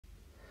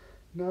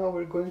Now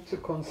we're going to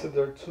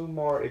consider two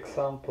more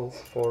examples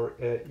for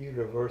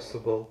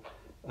irreversible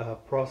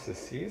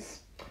processes.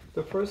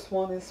 The first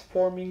one is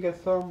forming a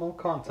thermal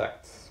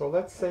contact. So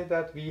let's say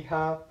that we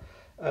have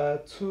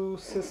two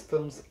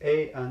systems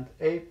A and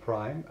A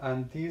prime,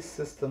 and these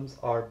systems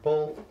are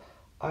both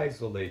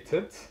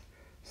isolated.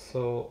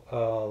 So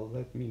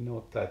let me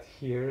note that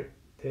here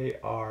they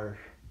are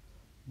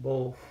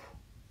both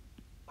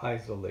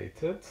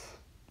isolated,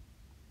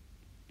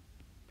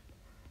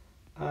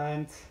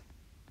 and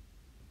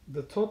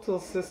the total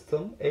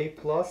system A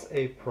plus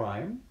A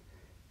prime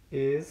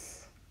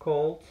is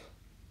called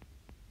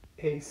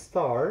A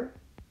star,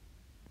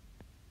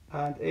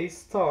 and A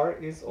star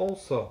is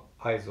also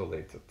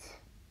isolated.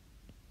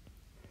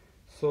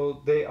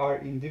 So they are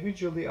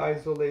individually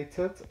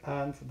isolated,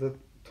 and the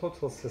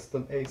total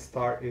system A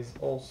star is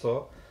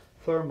also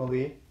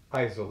thermally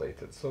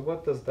isolated. So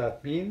what does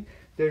that mean?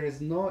 There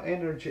is no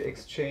energy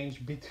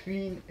exchange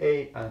between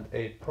A and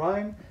A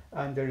prime,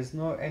 and there is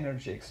no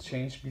energy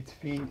exchange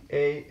between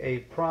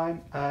A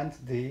prime, and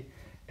the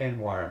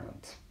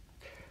environment.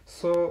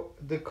 So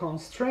the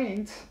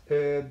constraint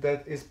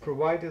that is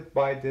provided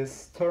by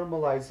this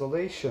thermal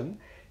isolation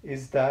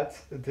is that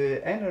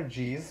the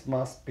energies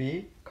must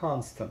be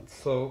constant.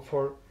 So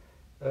for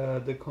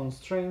the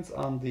constraints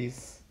on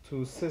these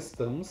two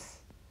systems,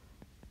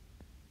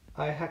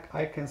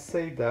 I can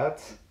say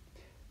that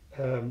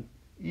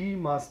E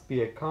must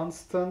be a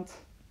constant,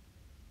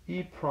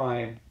 E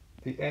prime,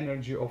 the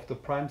energy of the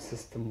prime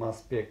system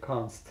must be a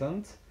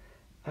constant,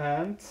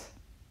 and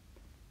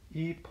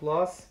E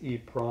plus E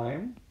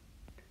prime,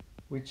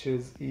 which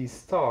is E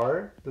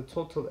star, the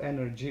total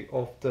energy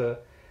of the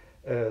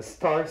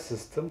star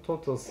system,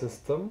 total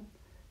system,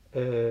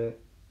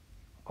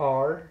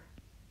 are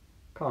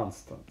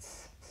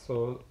constants.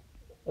 So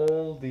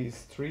all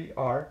these three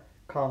are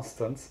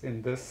constants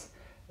in this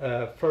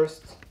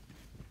first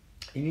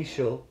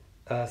initial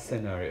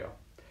scenario.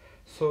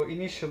 So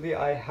initially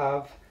I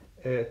have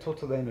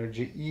total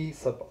energy E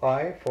sub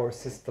I for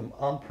system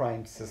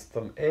unprimed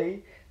system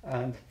A,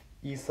 and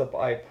E sub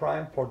I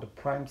prime for the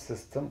prime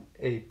system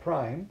A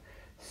prime.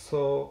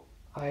 So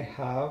I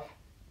have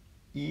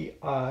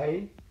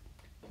EI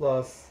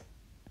plus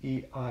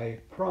EI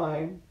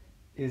prime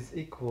is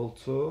equal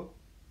to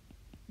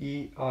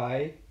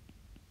EI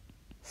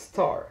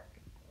star.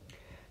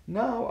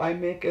 Now I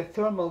make a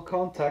thermal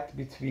contact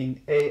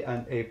between A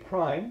and A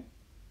prime.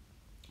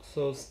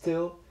 So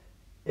still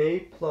A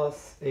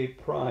plus A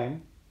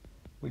prime,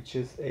 which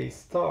is A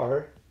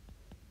star,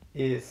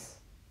 is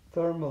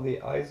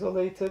thermally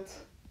isolated.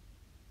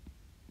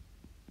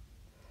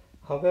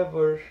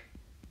 However,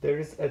 there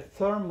is a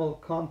thermal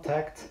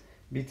contact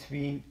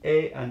between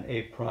A and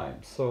A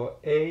prime. So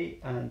A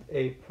and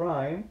A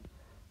prime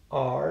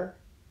are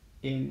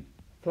in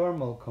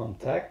thermal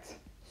contact,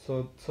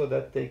 so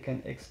that they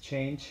can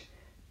exchange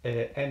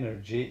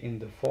energy in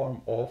the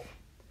form of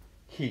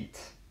heat.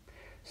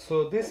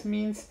 So this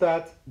means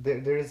that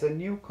there is a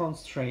new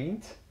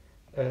constraint.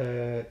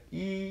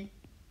 E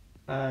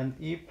and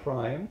E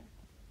prime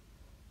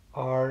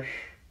are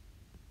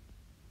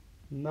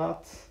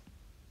not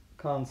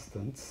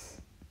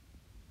constants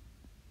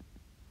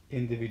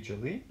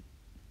individually,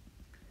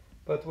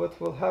 but what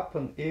will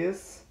happen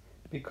is,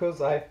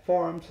 because I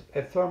formed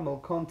a thermal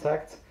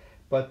contact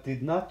but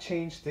did not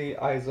change the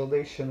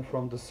isolation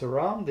from the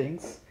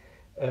surroundings,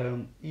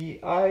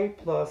 EI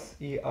plus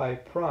EI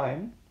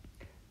prime,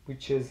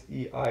 which is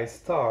EI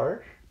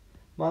star,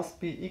 must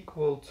be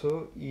equal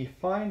to E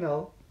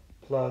final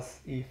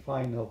plus E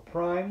final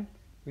prime,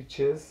 which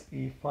is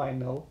E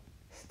final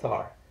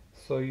star.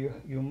 So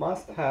you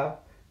must have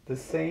the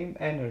same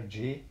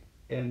energy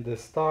in the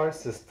star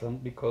system,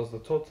 because the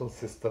total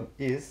system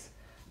is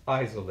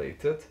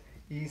isolated.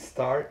 E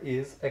star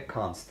is a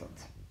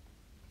constant.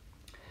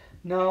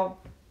 Now,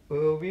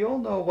 we all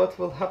know what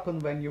will happen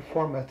when you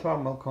form a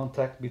thermal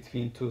contact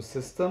between two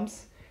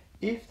systems.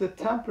 If the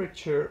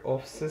temperature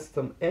of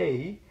system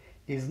A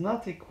is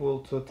not equal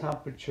to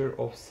temperature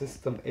of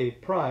system A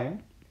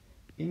prime,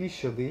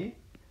 initially,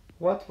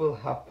 what will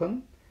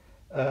happen?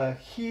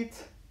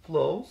 Heat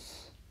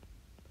flows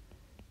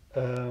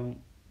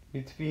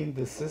between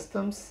the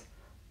systems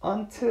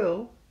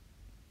until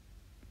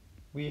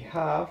we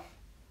have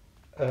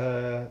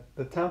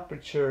the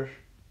temperature,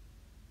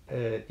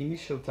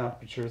 initial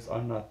temperatures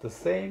are not the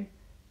same,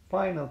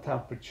 final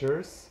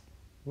temperatures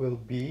will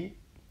be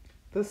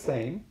the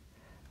same,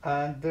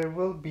 and there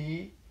will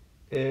be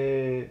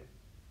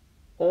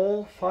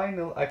all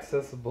final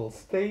accessible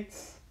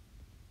states,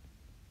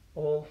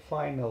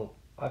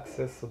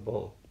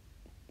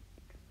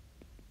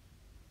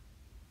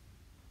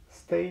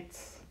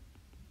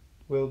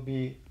 will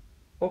be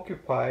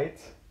occupied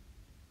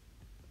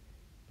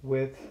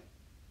with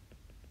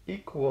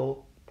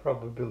equal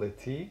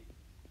probability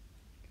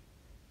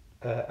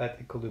at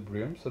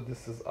equilibrium. So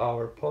this is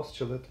our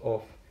postulate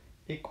of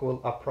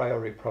equal a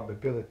priori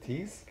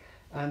probabilities.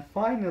 And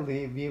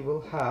finally, we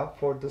will have,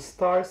 for the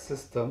star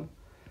system,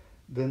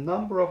 the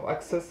number of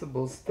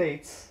accessible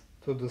states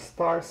to the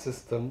star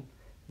system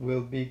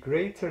will be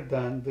greater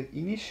than the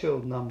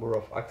initial number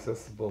of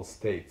accessible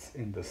states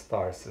in the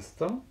star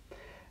system.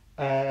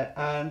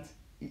 And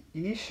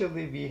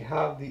initially we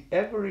have the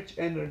average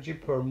energy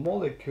per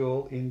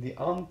molecule in the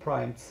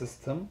unprimed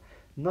system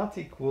not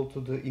equal to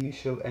the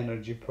initial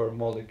energy per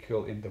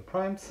molecule in the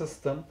primed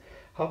system.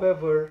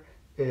 However,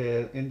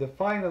 in the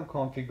final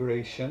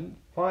configuration,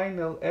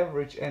 final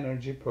average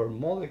energy per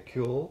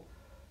molecule,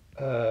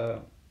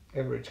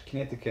 average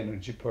kinetic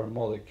energy per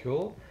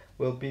molecule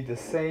will be the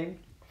same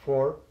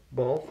for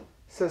both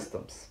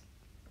systems.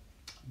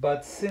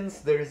 But since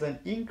there is an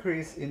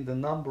increase in the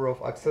number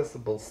of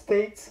accessible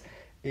states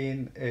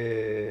in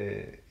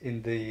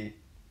the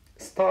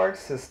star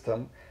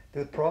system,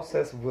 the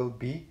process will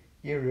be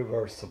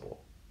irreversible.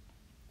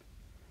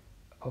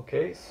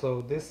 Okay,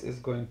 so this is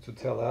going to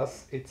tell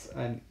us it's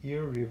an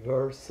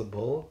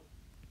irreversible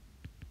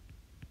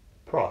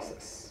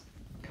process.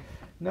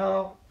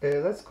 Now,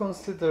 let's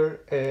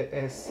consider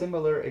a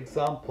similar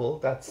example.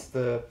 That's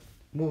the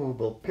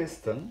movable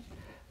piston.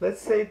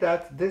 Let's say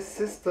that this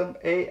system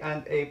A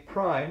and A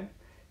prime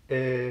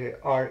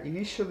are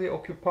initially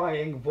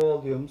occupying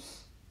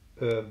volumes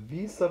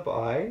V sub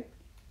I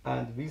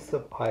and V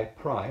sub I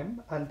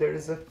prime, and there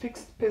is a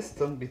fixed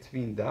piston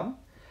between them.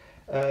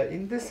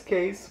 In this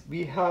case,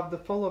 we have the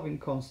following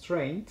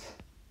constraint.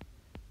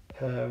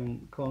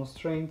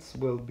 Constraints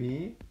will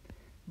be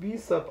V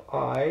sub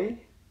I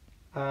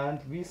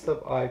and V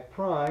sub I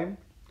prime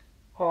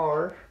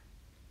are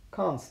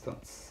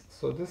constants.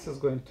 So this is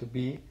going to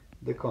be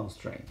the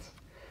constraint.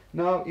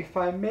 Now, if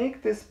I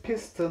make this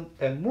piston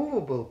a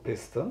movable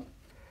piston,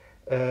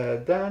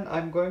 then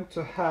I'm going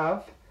to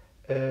have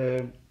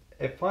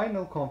a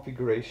final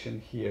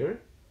configuration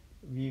here,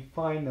 V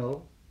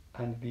final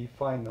and V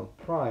final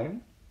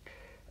prime,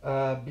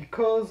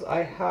 because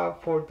I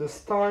have for the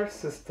star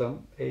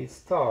system, A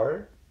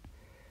star,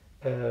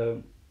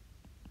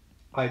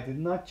 I did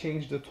not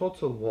change the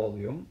total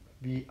volume,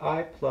 Vi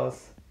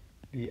plus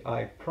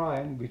Vi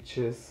prime, which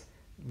is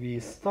V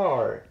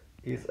star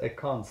is a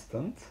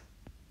constant.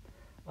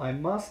 I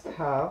must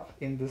have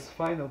in this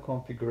final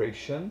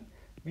configuration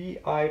Vi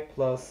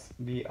plus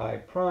Vi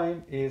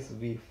prime is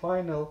V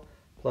final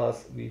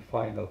plus V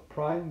final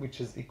prime, which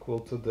is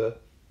equal to the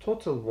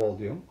total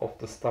volume of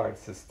the star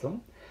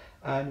system.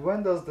 And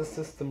when does the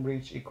system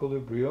reach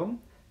equilibrium?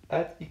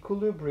 At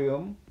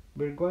equilibrium,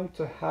 we're going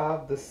to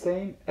have the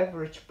same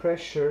average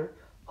pressure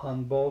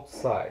on both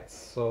sides.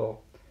 So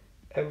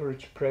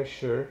average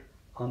pressure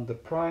on the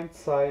primed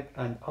side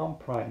and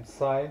unprimed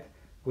side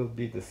will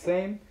be the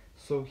same.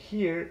 So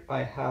here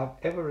I have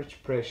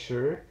average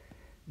pressure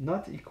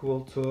not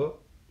equal to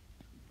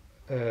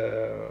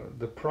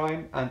the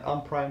prime and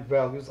unprimed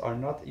values are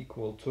not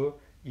equal to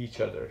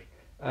each other.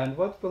 And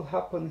what will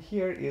happen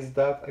here is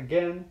that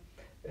again,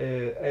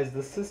 as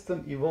the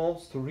system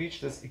evolves to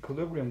reach this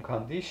equilibrium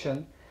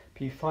condition,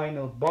 P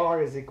final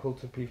bar is equal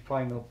to P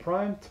final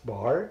primed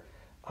bar,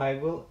 I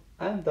will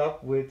end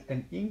up with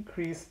an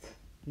increased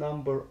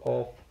number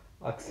of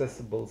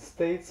accessible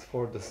states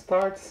for the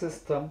start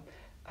system,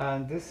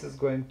 and this is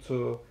going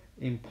to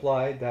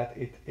imply that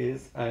it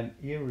is an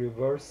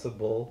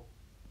irreversible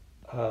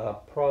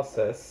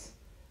process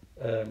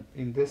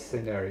in this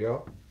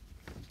scenario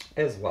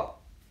as well.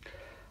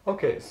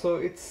 Okay, so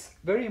it's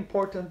very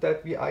important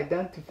that we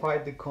identify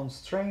the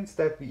constraints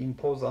that we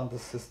impose on the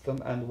system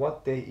and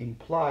what they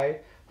imply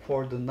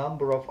for the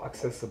number of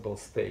accessible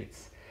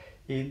states.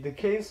 In the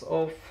case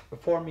of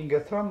forming a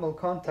thermal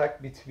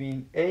contact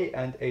between A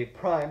and A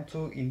prime,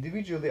 two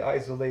individually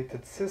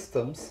isolated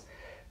systems,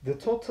 the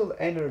total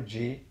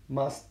energy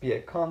must be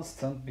a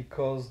constant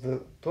because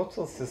the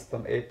total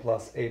system A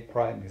plus A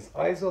prime is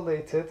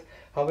isolated.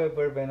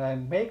 However, when I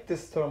make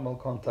this thermal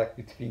contact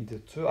between the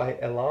two, I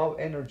allow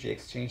energy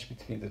exchange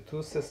between the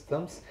two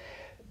systems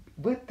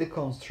with the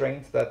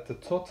constraint that the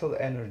total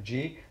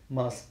energy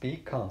must be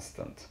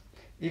constant.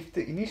 If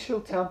the initial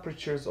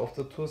temperatures of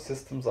the two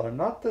systems are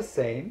not the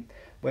same,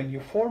 when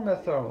you form a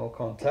thermal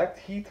contact,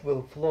 heat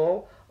will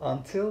flow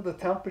until the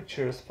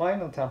temperatures,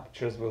 final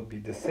temperatures will be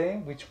the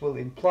same, which will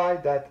imply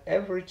that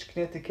average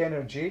kinetic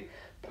energy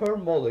per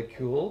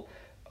molecule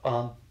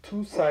on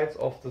two sides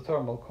of the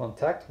thermal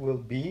contact will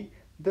be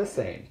the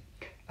same.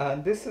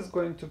 And this is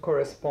going to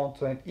correspond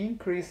to an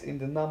increase in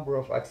the number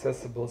of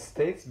accessible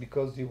states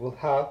because you will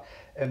have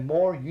a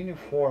more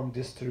uniform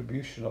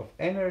distribution of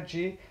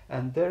energy,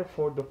 and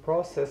therefore the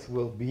process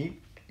will be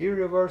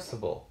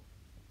irreversible.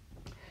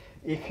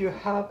 If you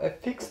have a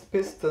fixed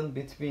piston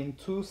between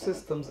two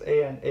systems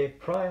A and A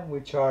prime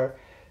which are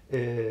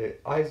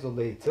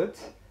isolated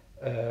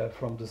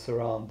from the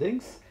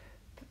surroundings,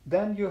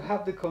 then you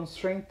have the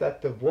constraint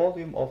that the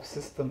volume of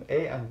system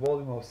A and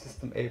volume of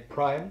system A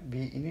prime,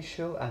 V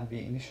initial and V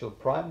initial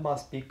prime,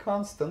 must be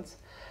constant,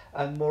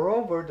 and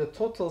moreover the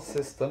total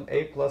system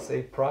A plus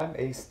A prime,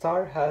 A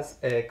star, has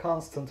a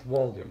constant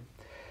volume.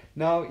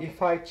 Now,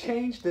 if I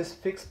change this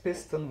fixed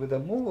piston with a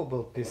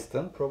movable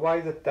piston,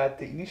 provided that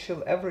the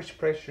initial average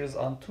pressures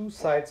on two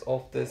sides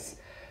of this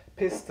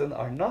piston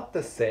are not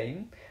the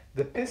same,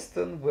 the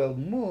piston will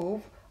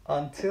move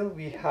until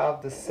we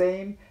have the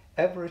same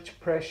average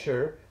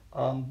pressure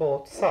on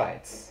both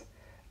sides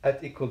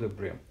at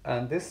equilibrium,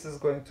 and this is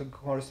going to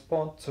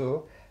correspond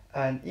to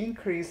an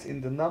increase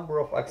in the number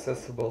of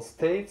accessible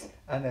states,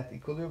 and at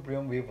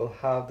equilibrium we will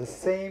have the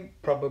same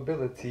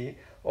probability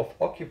of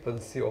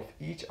occupancy of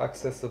each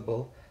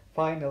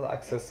final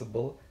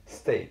accessible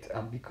state.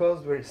 And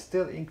because we're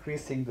still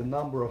increasing the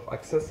number of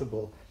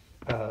accessible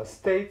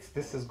states,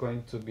 this is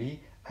going to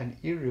be an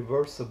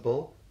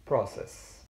irreversible process.